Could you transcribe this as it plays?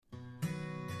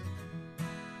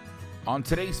On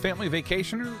today's Family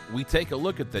Vacationer, we take a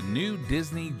look at the new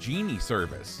Disney Genie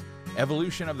service,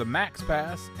 evolution of the Max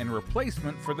Pass, and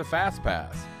replacement for the Fast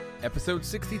Pass. Episode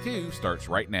 62 starts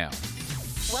right now.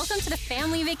 Welcome to the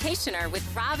Family Vacationer with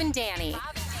Rob and Danny,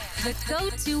 the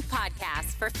go-to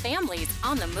podcast for families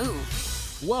on the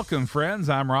move. Welcome, friends.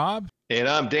 I'm Rob. And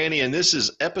I'm Danny, and this is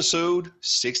episode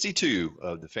 62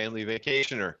 of the Family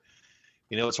Vacationer.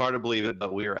 You know, it's hard to believe it,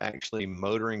 but we are actually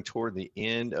motoring toward the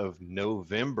end of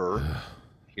November.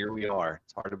 Here we are.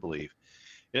 It's hard to believe.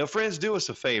 You know, friends, do us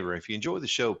a favor. If you enjoy the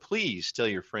show, please tell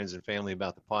your friends and family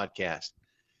about the podcast.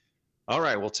 All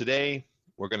right. Well, today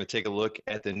we're going to take a look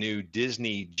at the new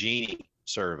Disney Genie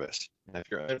service. Now,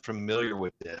 if you're unfamiliar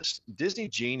with this, Disney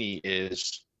Genie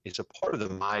is a part of the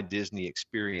My Disney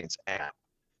Experience app.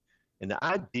 And the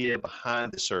idea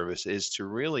behind the service is to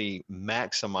really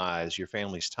maximize your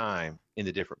family's time in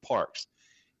the different parks.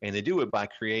 And they do it by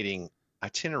creating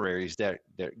itineraries that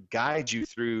guide you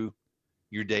through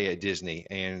your day at Disney.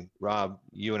 And Rob,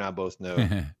 you and I both know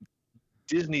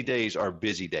Disney days are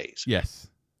busy days. Yes.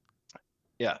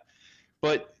 Yeah.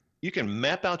 But you can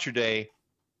map out your day,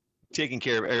 taking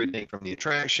care of everything from the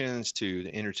attractions to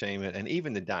the entertainment and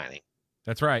even the dining.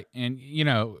 That's right. And, you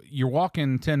know, you're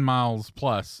walking 10 miles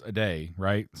plus a day,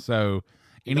 right? So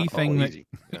anything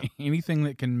anything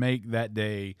that can make that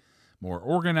day more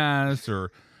organized or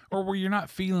where you're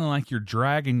not feeling like you're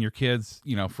dragging your kids,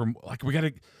 you know, from like, we got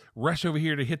to rush over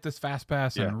here to hit this fast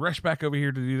pass and rush back over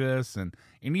here to do this, and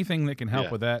anything that can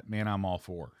help with that, man, I'm all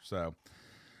for. So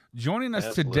joining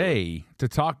us today to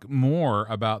talk more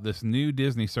about this new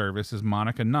Disney service is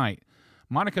Monica Knight.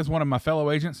 Monica is one of my fellow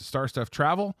agents at Starstuff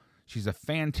Travel. She's a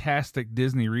fantastic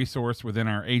Disney resource within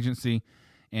our agency,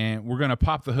 and we're going to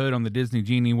pop the hood on the Disney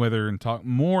Genie with her and talk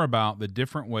more about the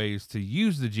different ways to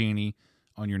use the Genie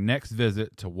on your next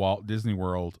visit to Walt Disney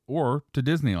World or to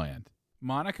Disneyland.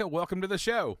 Monica, welcome to the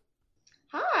show.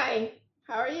 Hi,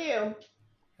 how are you?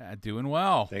 Doing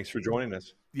well. Thanks for joining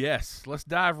us. Yes, let's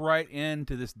dive right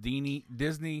into this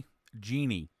Disney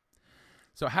Genie.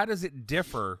 So how does it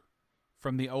differ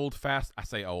from the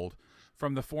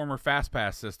from the former Fast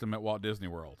Pass system at Walt Disney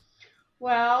World?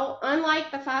 Well, unlike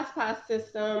the Fast Pass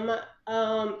system,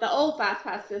 the old Fast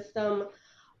Pass system,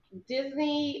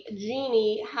 Disney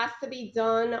Genie has to be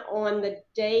done on the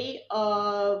day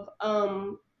of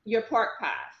your park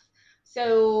pass.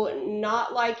 So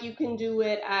not like you can do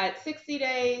it at 60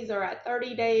 days or at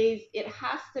 30 days. It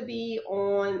has to be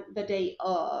on the day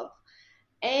of.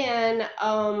 And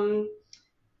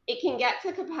it can get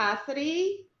to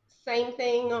capacity. Same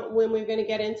thing when we're going to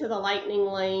get into the lightning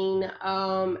lane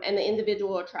and the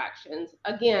individual attractions.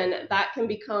 Again, that can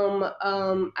become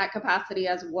at capacity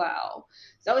as well.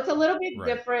 So it's a little bit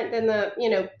different than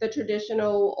the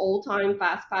traditional old time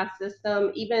Fast Pass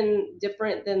system, even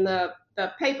different than the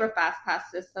paper Fast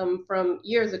Pass system from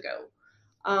years ago.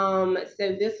 So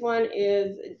this one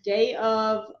is day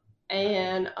of,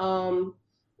 and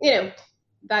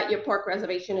that your park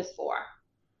reservation is for.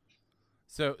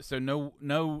 So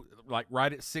no, like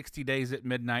right at 60 days at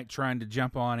midnight trying to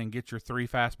jump on and get your 3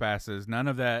 fast passes. None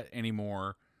of that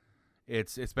anymore.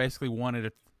 It's basically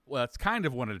it's kind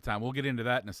of one at a time. We'll get into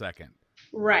that in a second.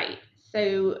 Right.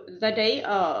 So the day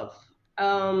of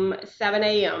 7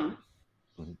 a.m.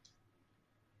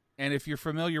 And if you're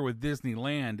familiar with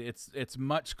Disneyland, it's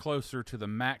much closer to the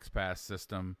Max Pass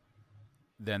system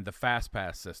than the Fast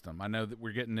Pass system. I know that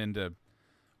we're getting into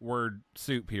word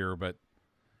soup here, but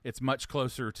it's much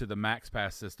closer to the Max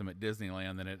Pass system at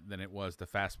Disneyland than it was the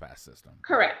Fast Pass system.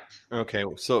 Correct. Okay,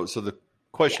 so the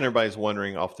question everybody's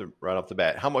wondering right off the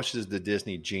bat, how much does the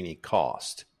Disney Genie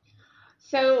cost?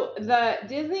 So the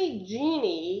Disney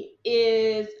Genie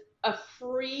is a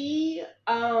free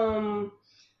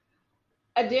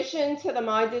addition to the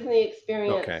My Disney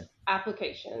Experience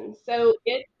application. So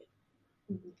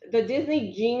the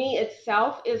Disney Genie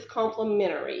itself is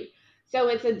complimentary. So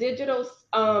it's a digital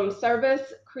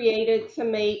service created to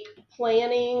make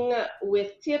planning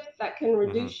with tips that can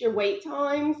reduce your wait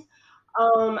times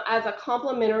as a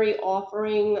complimentary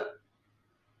offering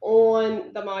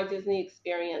on the My Disney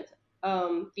Experience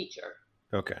feature.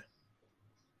 Okay.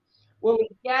 When we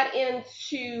get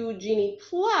into Genie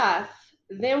Plus,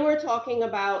 then we're talking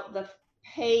about the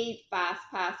paid Fast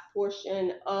Pass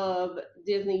portion of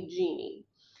Disney Genie.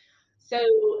 So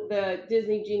the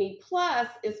Disney Genie Plus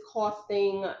is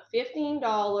costing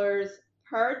 $15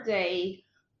 per day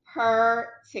per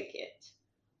ticket.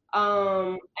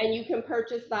 And you can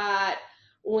purchase that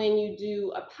when you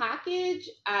do a package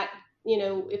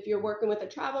if you're working with a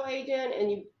travel agent and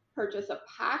you purchase a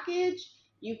package,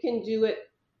 you can do it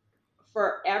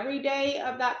for every day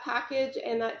of that package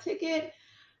and that ticket.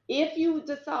 If you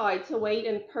decide to wait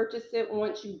and purchase it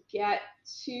once you get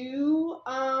to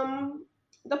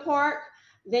the park,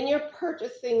 then you're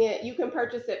purchasing it. You can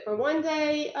purchase it for one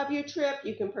day of your trip.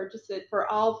 You can purchase it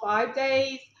for all 5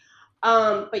 days.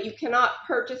 But you cannot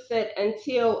purchase it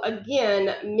until,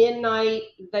 again, midnight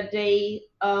the day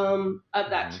of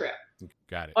that trip.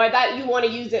 Got it. Or that you want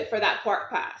to use it for that park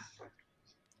pass.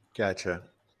 Gotcha.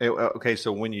 Okay,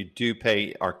 so when you do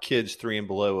pay, are kids 3 and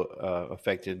below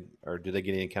affected, or do they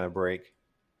get any kind of break?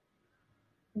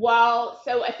 Well,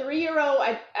 so a 3-year-old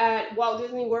at Walt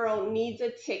Disney World needs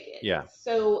a ticket. Yeah.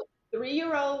 So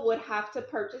 3-year-old would have to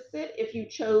purchase it if you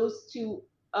chose to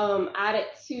add it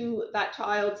to that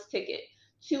child's ticket.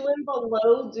 2 and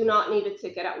below do not need a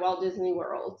ticket at Walt Disney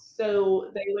World,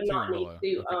 so they would not need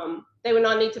to. Okay. They would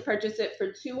not need to purchase it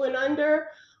for 2 and under,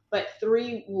 but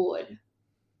 3 would.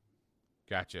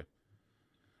 Gotcha.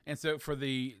 And so for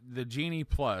the Genie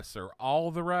Plus, are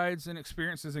all the rides and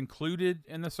experiences included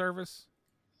in the service?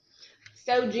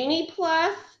 So Genie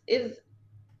Plus is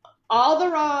all the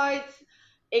rides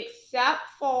except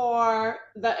for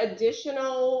the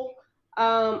additional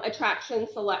attraction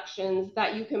selections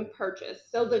that you can purchase.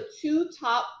 So the 2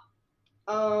 top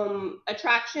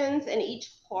attractions in each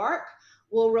park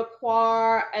will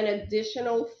require an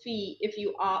additional fee if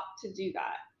you opt to do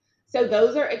that. So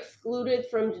those are excluded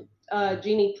from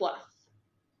Genie Plus.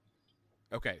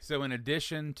 Okay, so in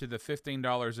addition to the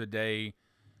 $15 a day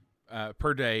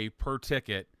per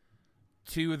ticket,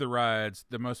 2 of the rides,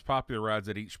 the most popular rides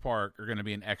at each park, are going to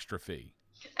be an extra fee.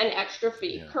 An extra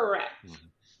fee, yeah. Correct. Mm-hmm.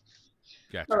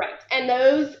 Gotcha. Correct. And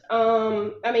those,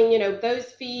 those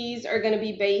fees are going to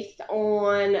be based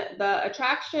on the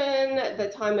attraction, the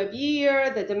time of year,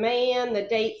 the demand, the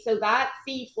date. So that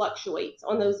fee fluctuates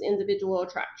on those individual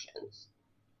attractions.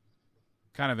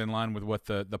 Kind of in line with what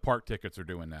the park tickets are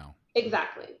doing now.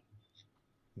 Exactly.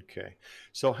 Okay.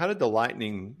 So how did the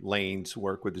lightning lanes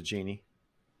work with the Genie?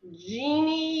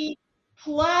 Genie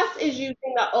Plus is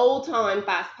using the old time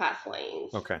Fast Pass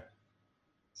lanes. Okay.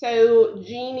 So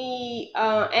Genie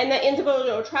and the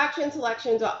individual attraction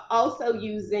selections are also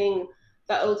using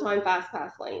the old time Fast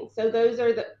Pass lanes. So those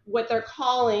are what they're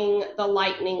calling the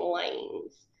lightning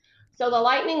lanes. So the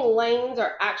lightning lanes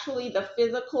are actually the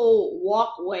physical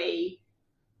walkway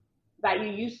that you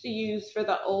used to use for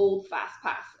the old Fast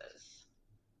Passes.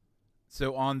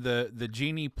 So on the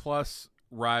Genie Plus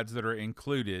rides that are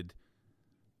included,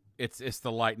 it's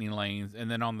the lightning lanes,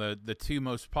 and then on the 2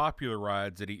 most popular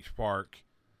rides at each park,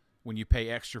 when you pay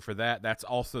extra for that, that's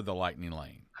also the lightning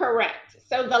lane. Correct.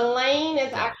 So the lane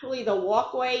is actually the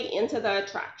walkway into the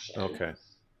attraction. Okay.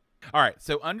 All right.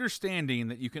 So understanding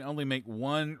that you can only make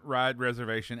 1 ride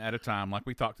reservation at a time, like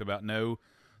we talked about, no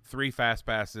 3 fast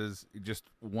passes,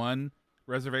 just 1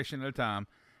 reservation at a time.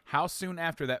 How soon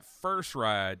after that first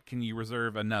ride can you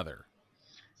reserve another?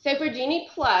 So for Genie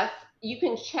Plus, you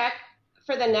can check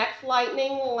for the next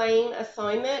lightning lane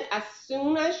assignment as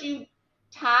soon as you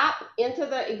tap into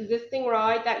the existing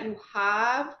ride that you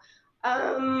have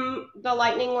the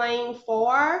lightning lane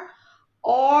for,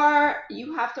 or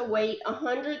you have to wait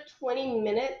 120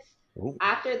 minutes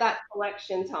after that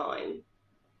selection time.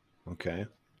 Okay.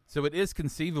 So it is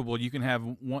conceivable you can have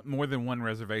more than 1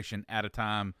 reservation at a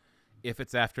time if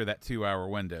it's after that 2-hour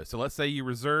window. So let's say you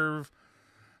reserve,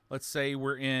 let's say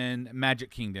we're in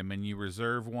Magic Kingdom and you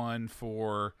reserve one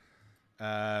for,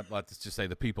 let's just say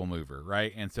the People Mover,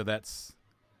 right? And so that's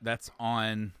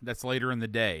later in the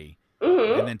day.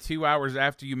 Mm-hmm. And then 2 hours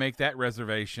after you make that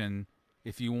reservation,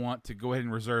 if you want to go ahead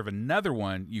and reserve another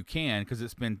one, you can, because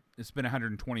it's been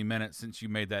 120 minutes since you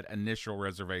made that initial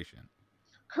reservation.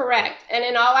 Correct. And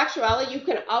in all actuality, you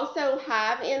can also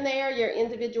have in there your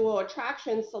individual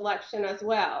attraction selection as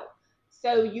well.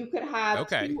 So you could have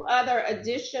 2 other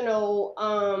additional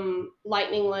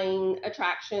lightning lane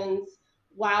attractions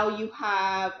while you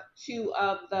have 2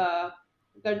 of the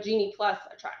Genie Plus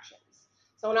attractions.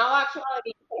 So in all actuality,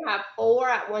 you can have 4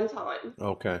 at one time.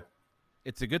 Okay.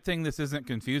 It's a good thing this isn't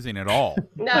confusing at all.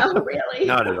 No, really.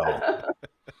 Not at all.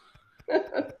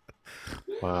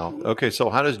 Wow. Okay, so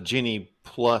how does Genie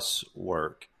Plus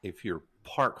work if you're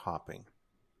park hopping?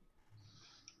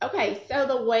 Okay, so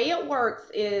the way it works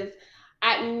is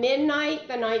at midnight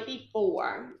the night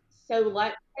before. So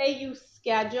let's say you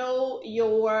schedule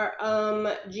your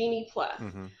Genie Plus.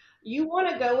 Mm-hmm. You want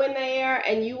to go in there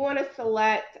and you want to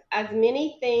select as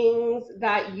many things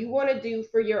that you want to do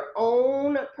for your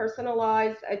own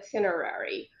personalized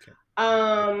itinerary. Okay.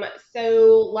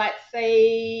 So let's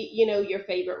say, your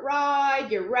favorite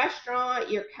ride, your restaurant,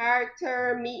 your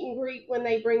character, meet and greet when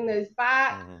they bring those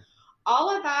back. Mm-hmm. All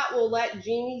of that will let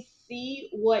Genie see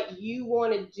what you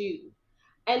want to do.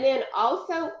 And then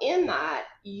also in that,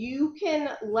 you can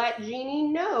let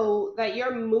Jeannie know that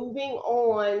you're moving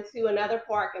on to another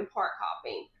park and park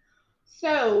hopping.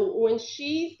 So when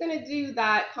she's going to do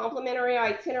that complimentary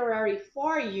itinerary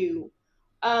for you,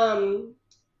 um,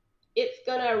 it's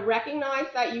going to recognize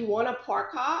that you want a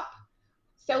park hop.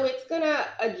 So it's going to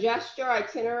adjust your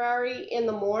itinerary in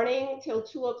the morning till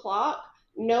 2 o'clock,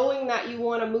 knowing that you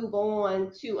want to move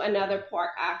on to another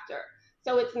park after.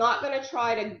 So it's not going to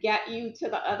try to get you to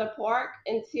the other park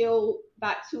until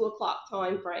that 2 o'clock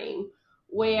time frame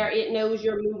where it knows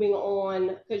you're moving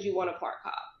on because you want a park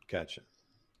hop. Gotcha.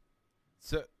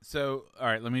 So, all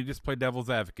right, let me just play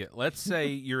devil's advocate. Let's say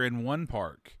you're in one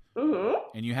park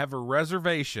and you have a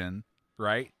reservation,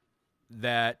 right?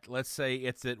 That let's say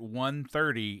it's at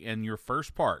 1:30 in your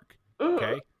first park,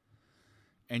 okay?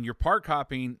 And you're park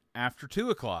hopping after 2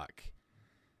 o'clock.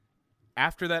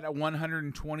 After that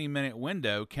 120-minute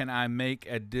window, can I make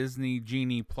a Disney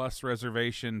Genie Plus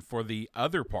reservation for the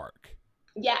other park?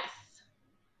 Yes.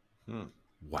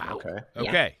 Wow. Okay.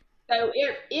 Okay. So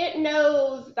it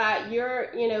knows that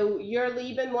you're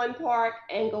leaving one park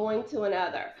and going to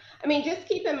another. I mean, just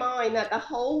keep in mind that the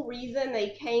whole reason they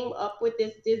came up with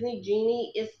this Disney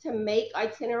Genie is to make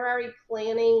itinerary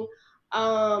planning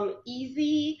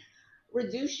easy,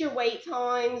 reduce your wait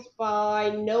times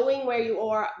by knowing where you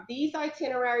are. These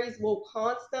itineraries will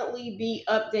constantly be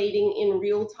updating in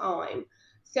real time.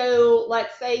 So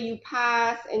let's say you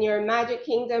pass and you're in Magic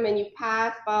Kingdom and you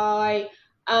pass by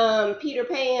Peter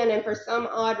Pan, and for some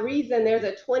odd reason there's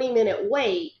a 20-minute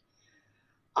wait.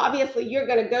 Obviously, you're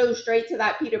going to go straight to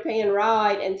that Peter Pan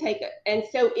ride and take it. And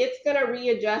so it's going to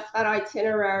readjust that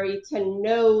itinerary to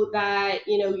know that,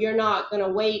 you're not going to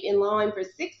wait in line for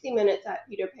 60 minutes at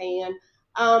Peter Pan.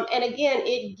 And again,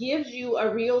 it gives you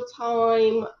a real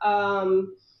time,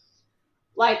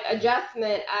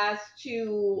 adjustment as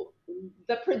to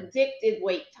the predicted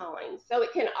wait time. So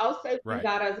it can also do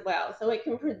that as well. So it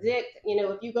can predict,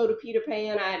 if you go to Peter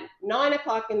Pan at 9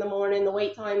 o'clock in the morning, the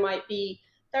wait time might be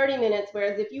 30 minutes.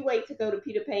 Whereas if you wait to go to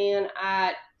Peter Pan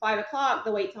at 5 o'clock,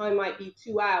 the wait time might be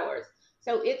 2 hours.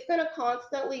 So it's going to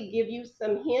constantly give you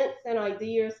some hints and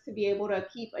ideas to be able to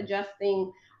keep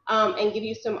adjusting and give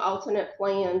you some alternate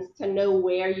plans to know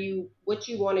what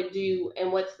you want to do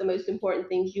and what's the most important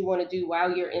things you want to do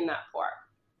while you're in that park.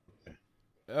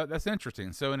 That's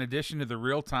interesting. So in addition to the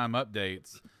real-time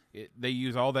updates, they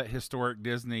use all that historic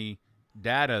Disney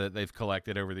data that they've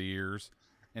collected over the years,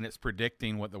 and it's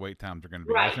predicting what the wait times are going to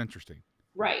be. Right. That's interesting.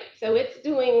 Right. So it's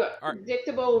doing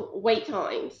predictable wait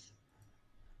times.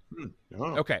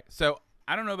 Oh. Okay. So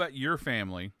I don't know about your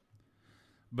family,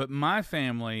 but my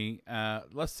family,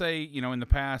 let's say, in the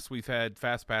past we've had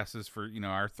fast passes for,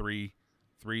 our three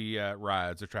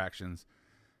rides, attractions.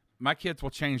 My kids will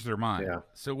change their mind. Yeah.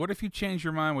 So what if you change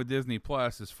your mind with Disney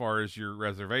Plus as far as your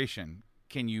reservation?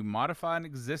 Can you modify an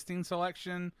existing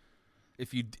selection?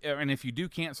 If you do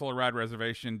cancel a ride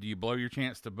reservation, do you blow your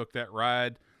chance to book that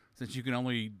ride since you can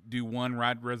only do one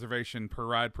ride reservation per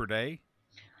ride per day?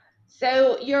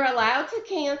 So you're allowed to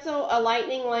cancel a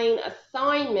Lightning Lane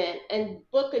assignment and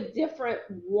book a different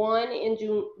one in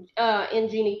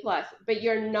Genie Plus, but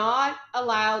you're not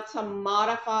allowed to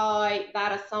modify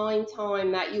that assigned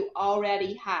time that you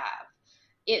already have.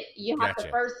 You have to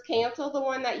first cancel the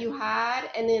one that you had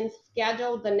and then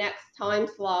schedule the next time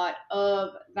slot of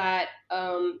that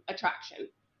attraction.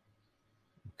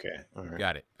 Okay. All right.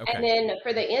 Got it. Okay. And then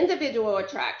for the individual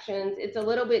attractions, it's a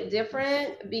little bit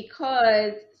different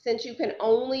because since you can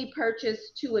only purchase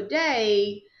 2 a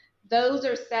day, those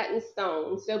are set in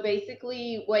stone. So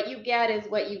basically what you get is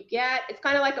what you get. It's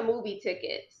kind of like a movie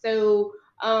ticket. So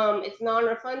it's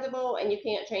non-refundable and you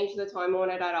can't change the time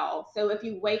on it at all. So if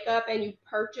you wake up and you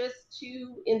purchase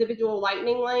 2 individual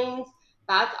Lightning Lanes,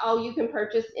 that's all you can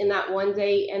purchase in that one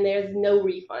day and there's no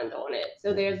refund on it.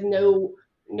 So there's no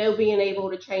being able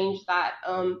to change that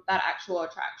actual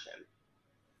attraction.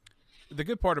 The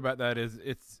good part about that is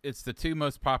it's the 2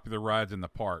 most popular rides in the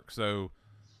park. So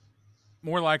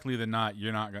more likely than not,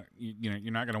 you're not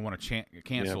gonna want to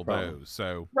cancel those.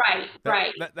 So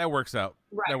that works out.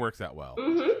 Right. That works out well.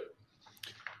 Mm-hmm. All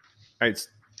right.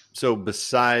 So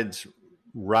besides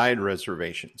ride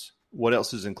reservations, what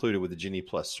else is included with the Genie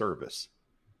Plus service?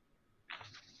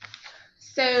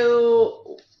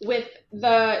 So with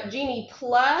the Genie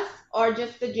Plus or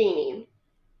just the Genie?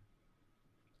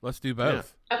 Let's do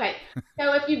both. Yeah. Okay.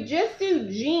 So if you just do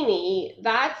Genie,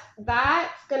 that's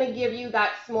going to give you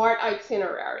that smart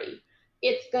itinerary.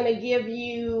 It's going to give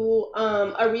you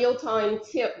a real-time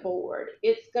tip board.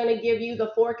 It's going to give you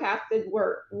the forecasted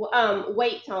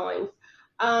wait times.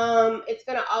 It's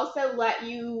going to also let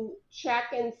you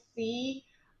check and see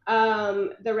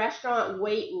the restaurant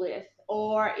wait list,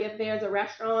 or if there's a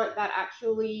restaurant that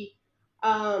actually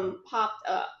popped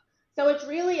up. So it's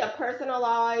really a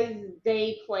personalized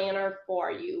day planner for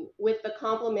you with the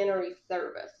complimentary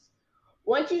service.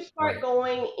 Once you start Right.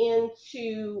 going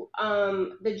into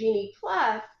the Genie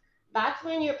Plus, that's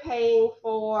when you're paying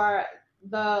for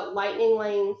the Lightning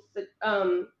Lane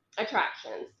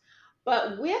attractions.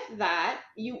 But with that,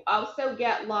 you also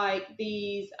get like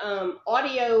these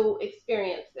audio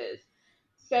experiences.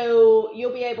 So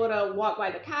you'll be able to walk by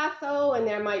the castle, and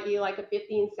there might be like a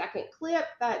 15-second clip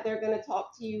that they're going to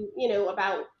talk to you,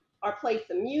 about or play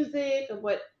some music of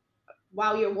what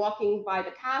while you're walking by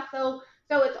the castle.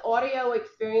 So it's audio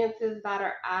experiences that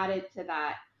are added to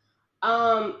that.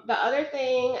 The other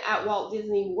thing at Walt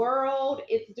Disney World,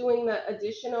 it's doing the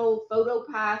additional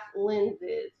PhotoPass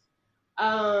lenses.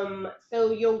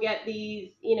 So you'll get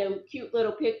these, cute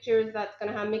little pictures that's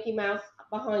going to have Mickey Mouse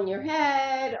behind your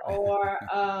head, or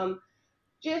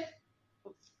just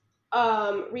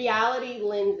reality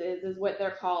lenses is what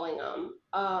they're calling them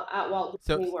at Walt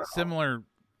So Disney World.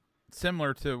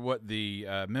 similar to what the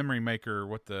memory maker,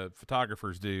 what the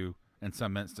photographers do in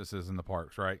some instances in the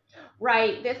parks, right?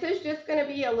 Right. This is just going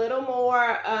to be a little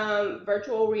more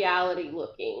virtual reality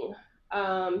looking.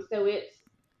 So it's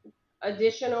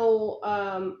additional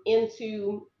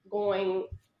into going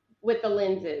with the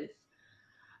lenses.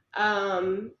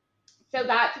 Um, so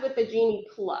that's with the Genie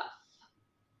Plus.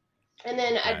 And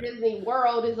then at Got it. Disney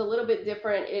World is a little bit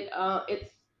different.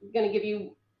 It's going to give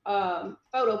you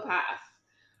photo pass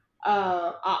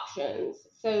options.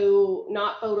 So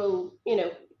not photo,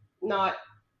 not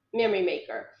memory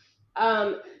maker.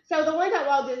 So the ones at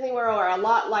Walt Disney World are a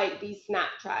lot like these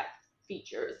Snapchat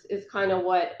features. Is kind of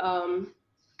what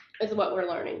is what we're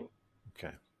learning.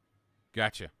 Okay.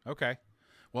 Gotcha. Okay.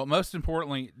 Well, most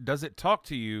importantly, does it talk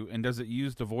to you, and does it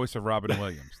use the voice of Robin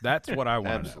Williams? That's what I want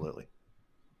to know. Absolutely.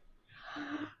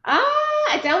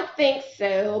 I don't think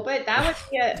so, but that would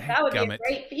be a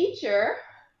great feature.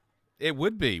 It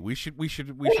would be. We should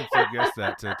suggest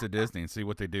that to Disney and see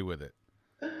what they do with it.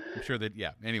 I'm sure that,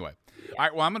 yeah. Anyway. Yeah. All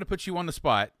right, well, I'm going to put you on the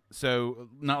spot. So,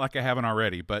 not like I haven't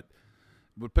already, but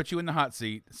we'll put you in the hot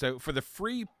seat. So, for the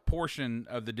free portion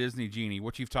of the Disney Genie,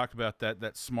 what you've talked about,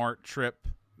 that smart trip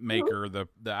maker, the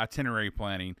itinerary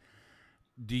planning,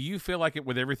 do you feel like it,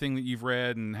 with everything that you've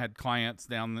read and had clients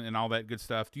down and all that good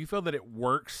stuff, do you feel that it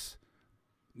works,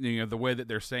 the way that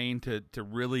they're saying to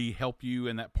really help you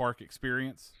in that park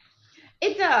experience?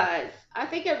 It does. I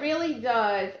think it really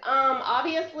does.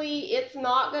 Obviously, it's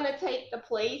not going to take the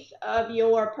place of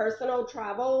your personal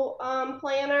travel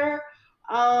planner.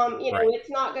 Right. It's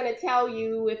not going to tell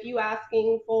you if you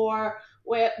asking for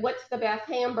what's the best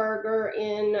hamburger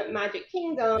in Magic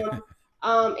Kingdom.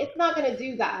 It's not going to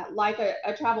do that like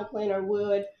a travel planner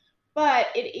would. But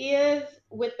it is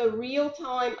with the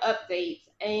real-time updates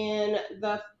and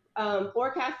the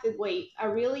forecasted waits. I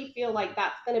really feel like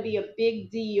that's going to be a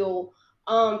big deal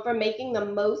for making the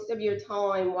most of your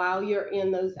time while you're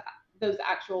in those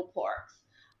actual parks.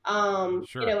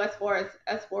 Sure. As far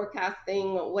as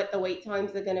forecasting what the wait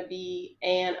times are going to be,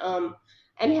 and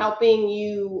helping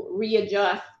you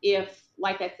readjust if,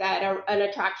 like I said, an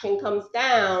attraction comes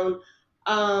down.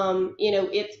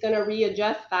 It's going to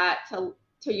readjust that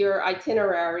to your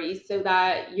itinerary so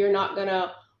that you're not going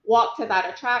to walk to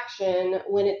that attraction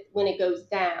when it goes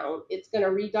down. It's going to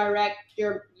redirect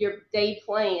your day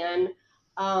plan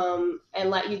and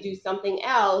let you do something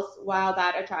else while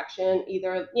that attraction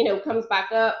either comes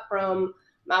back up from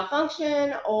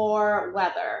malfunction or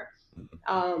weather.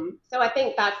 So I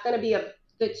think that's going to be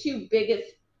the two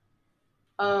biggest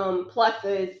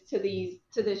pluses to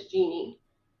this Genie.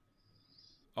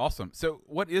 Awesome. So,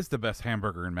 what is the best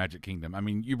hamburger in Magic Kingdom? I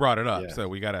mean, you brought it up, so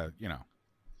we gotta,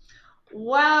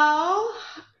 Well,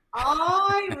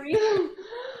 I'm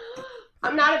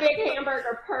not a big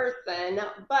hamburger person,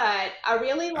 but I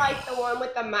really like the one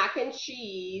with the mac and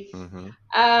cheese. Mm-hmm.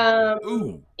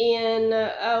 Ooh.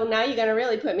 Now you're gonna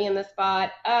really put me in the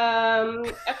spot.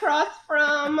 Across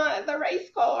from the race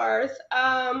cars.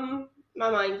 My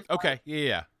mind's gone. Okay.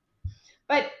 Yeah.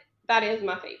 But that is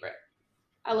my favorite.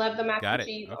 I love the mac and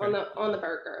cheese on the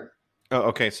burger. Oh,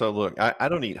 okay. So look, I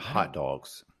don't eat hot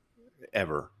dogs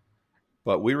ever,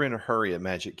 but we were in a hurry at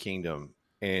Magic Kingdom,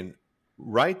 and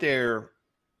right there,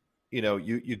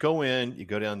 you go in, you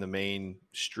go down the main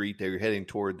street there, you're heading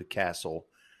toward the castle,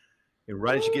 and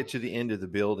right as you get to the end of the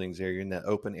buildings there, you're in that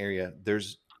open area.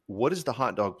 What is the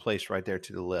hot dog place right there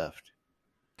to the left?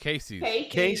 Casey's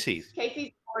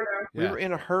Corner. We were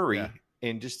in a hurry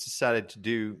and just decided to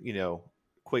do,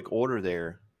 quick order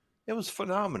there. It was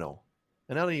phenomenal.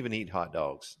 And I don't even eat hot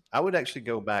dogs. I would actually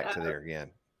go back to there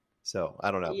again. So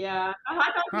I don't know. Yeah, the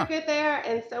hot dogs are good there,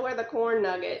 and so are the corn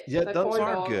nuggets, Yeah, the those corn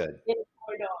are dogs. good.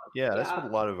 Corn dogs. Yeah, that's Yeah. what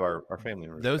a lot of our family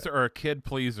members. Those are a kid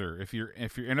pleaser. If you're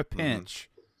in a pinch,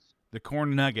 the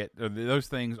corn nugget, those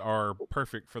things are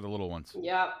perfect for the little ones.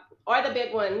 Yep. Or the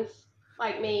big ones,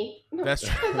 like me. That's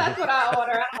true. That's what I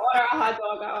order. I don't order a hot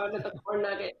dog. I order the corn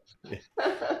nuggets.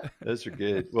 Those are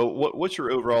good. Well, what's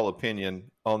your overall opinion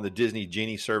on the Disney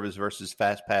Genie service versus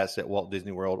Fast Pass at Walt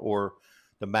Disney World or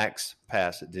the Max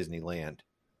Pass at Disneyland?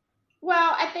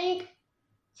 Well, I think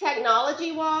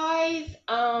technology-wise,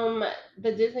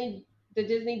 the Disney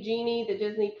Genie, the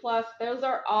Disney Plus, those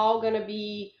are all going to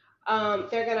be,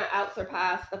 they're going to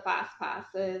outsurpass the Fast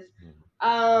Passes.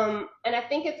 And I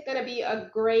think it's going to be a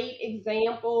great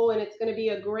example, and it's going to be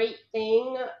a great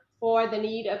thing for the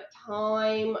need of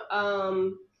time.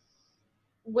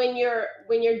 When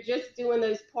you're just doing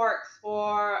those parks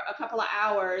for a couple of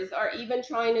hours, or even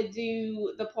trying to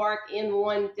do the park in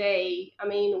one day. I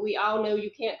mean, we all know you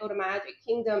can't go to Magic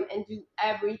Kingdom and do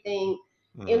everything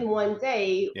in one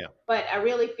day. Yeah. But I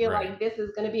really feel like this is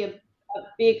going to be a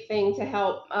big thing to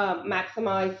help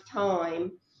maximize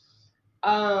time.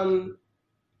 And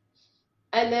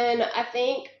then I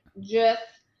think just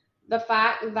the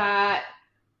fact that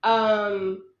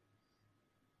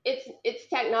it's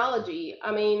technology.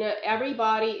 I mean,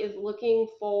 everybody is looking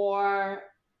for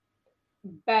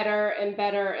better and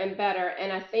better and better.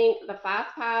 And I think the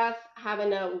Fast Pass, having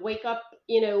to wake up,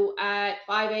 at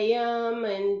 5 a.m.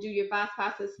 and do your Fast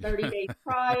Passes 30 days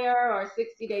prior or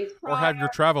 60 days prior. Or have your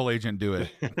travel agent do it.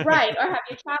 Right, or have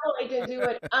your travel agent do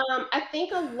it. I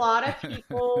think a lot of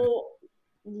people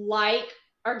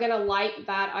are going to like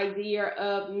that idea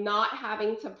of not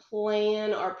having to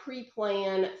plan or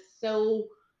pre-plan so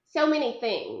many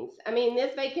things. I mean,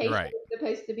 this vacation is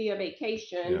supposed to be a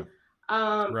vacation.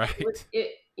 Yeah.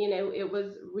 It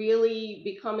was really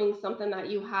becoming something that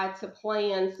you had to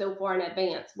plan so far in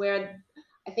advance, where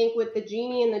I think with the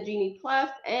Genie and the Genie Plus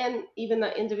and even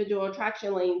the individual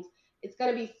attraction lanes, it's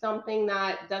going to be something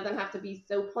that doesn't have to be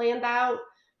so planned out,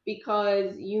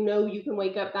 because you can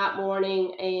wake up that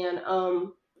morning and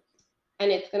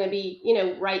it's going to be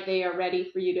right there ready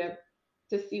for you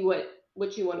to see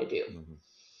what you want to do.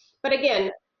 But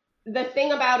again, the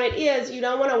thing about it is you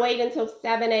don't want to wait until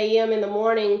 7 a.m. in the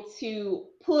morning to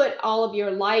put all of your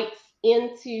lights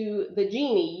into the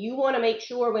Genie. You want to make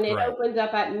sure when it opens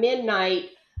up at midnight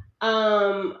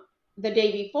the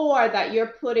day before that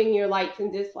you're putting your lights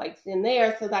and dislikes in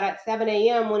there, so that at 7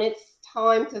 a.m. when it's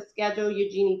time to schedule your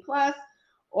Genie Plus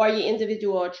or your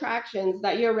individual attractions,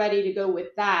 that you're ready to go with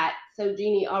that. So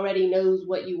Genie already knows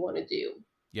what you want to do.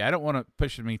 Yeah, I don't want to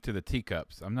push me to the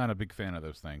teacups. I'm not a big fan of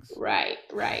those things. Right.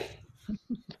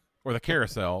 Or the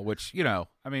carousel, which, I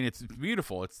mean, it's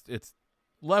beautiful. It's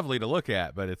lovely to look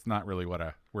at, but it's not really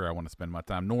where I want to spend my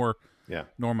time, nor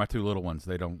my two little ones.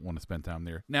 They don't want to spend time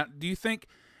there. Now, I think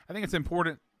it's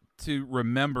important to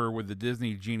remember with the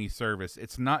Disney Genie service,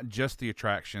 it's not just the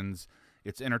attractions,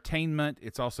 it's entertainment,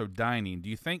 it's also dining. Do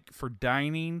you think for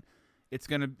dining it's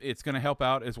gonna help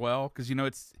out as well? Because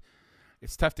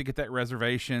it's tough to get that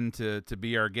reservation to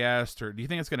be our guest, or do you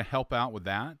think it's going to help out with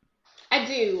that? I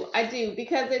do,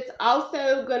 because it's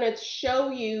also going to show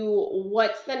you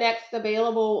what's the next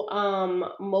available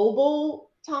mobile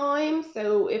time.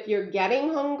 So if you're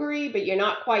getting hungry but you're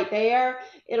not quite there,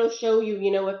 it'll show you,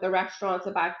 if the restaurants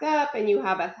are backed up and you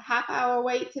have a half-hour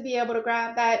wait to be able to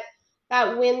grab that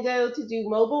window to do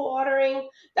mobile ordering.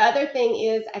 The other thing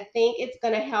is, I think it's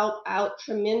going to help out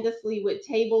tremendously with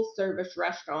table service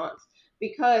restaurants,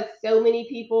 because so many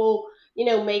people,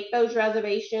 make those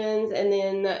reservations and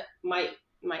then might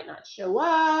not show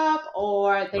up,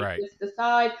 or they just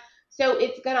decide. So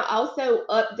it's going to also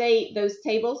update those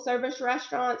table service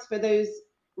restaurants for those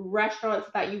restaurants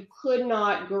that you could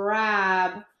not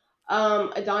grab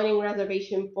a dining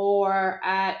reservation for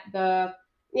at the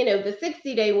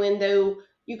 60-day window.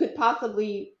 You could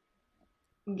possibly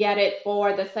get it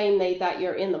for the same day that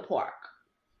you're in the park.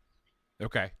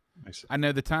 Okay. I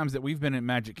know the times that we've been at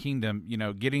Magic Kingdom,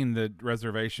 getting the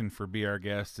reservation for Be Our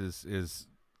Guest is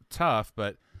tough,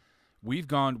 but we've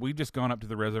just gone up to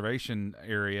the reservation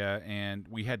area and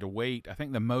we had to wait. I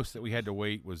think the most that we had to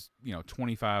wait was,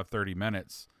 25, 30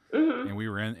 minutes, and we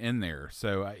were in there.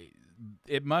 So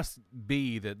it must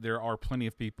be that there are plenty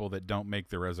of people that don't make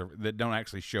that don't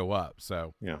actually show up.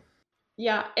 So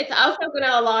yeah, it's also going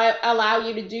to allow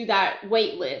you to do that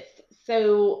wait list.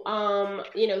 So, some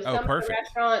of the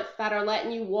restaurants that are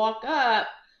letting you walk up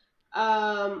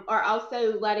are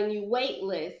also letting you wait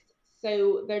list.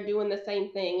 So they're doing the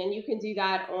same thing, and you can do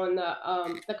that on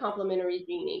the complimentary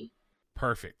Genie.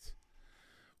 Perfect.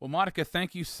 Well, Monica,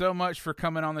 thank you so much for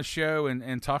coming on the show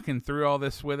and talking through all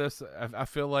this with us. I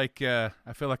feel like I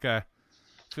feel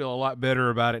a lot better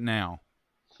about it now.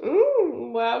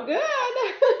 Well, good.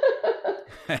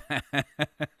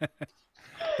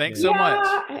 Thanks so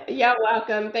much. You're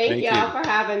welcome. Thank y'all for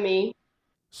having me.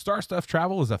 Starstuff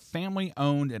Travel is a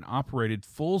family-owned and operated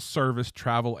full-service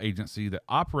travel agency that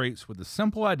operates with the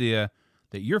simple idea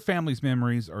that your family's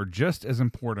memories are just as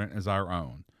important as our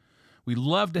own. We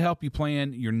love to help you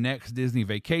plan your next Disney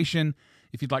vacation.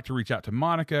 If you'd like to reach out to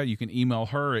Monica, you can email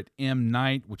her at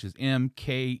mknight, which is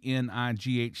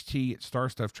MKNIGHT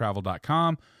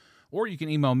 @starstufftravel.com, or you can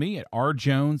email me at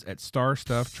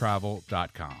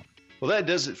rjones@starstufftravel.com. Well, that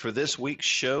does it for this week's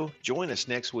show. Join us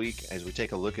next week as we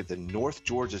take a look at the North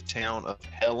Georgia town of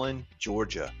Helen,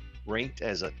 Georgia, ranked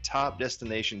as a top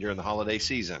destination during the holiday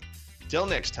season. Till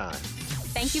next time.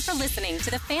 Thank you for listening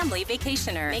to The Family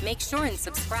Vacationer. Make sure and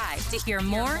subscribe to hear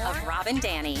more of Rob and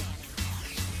Danny.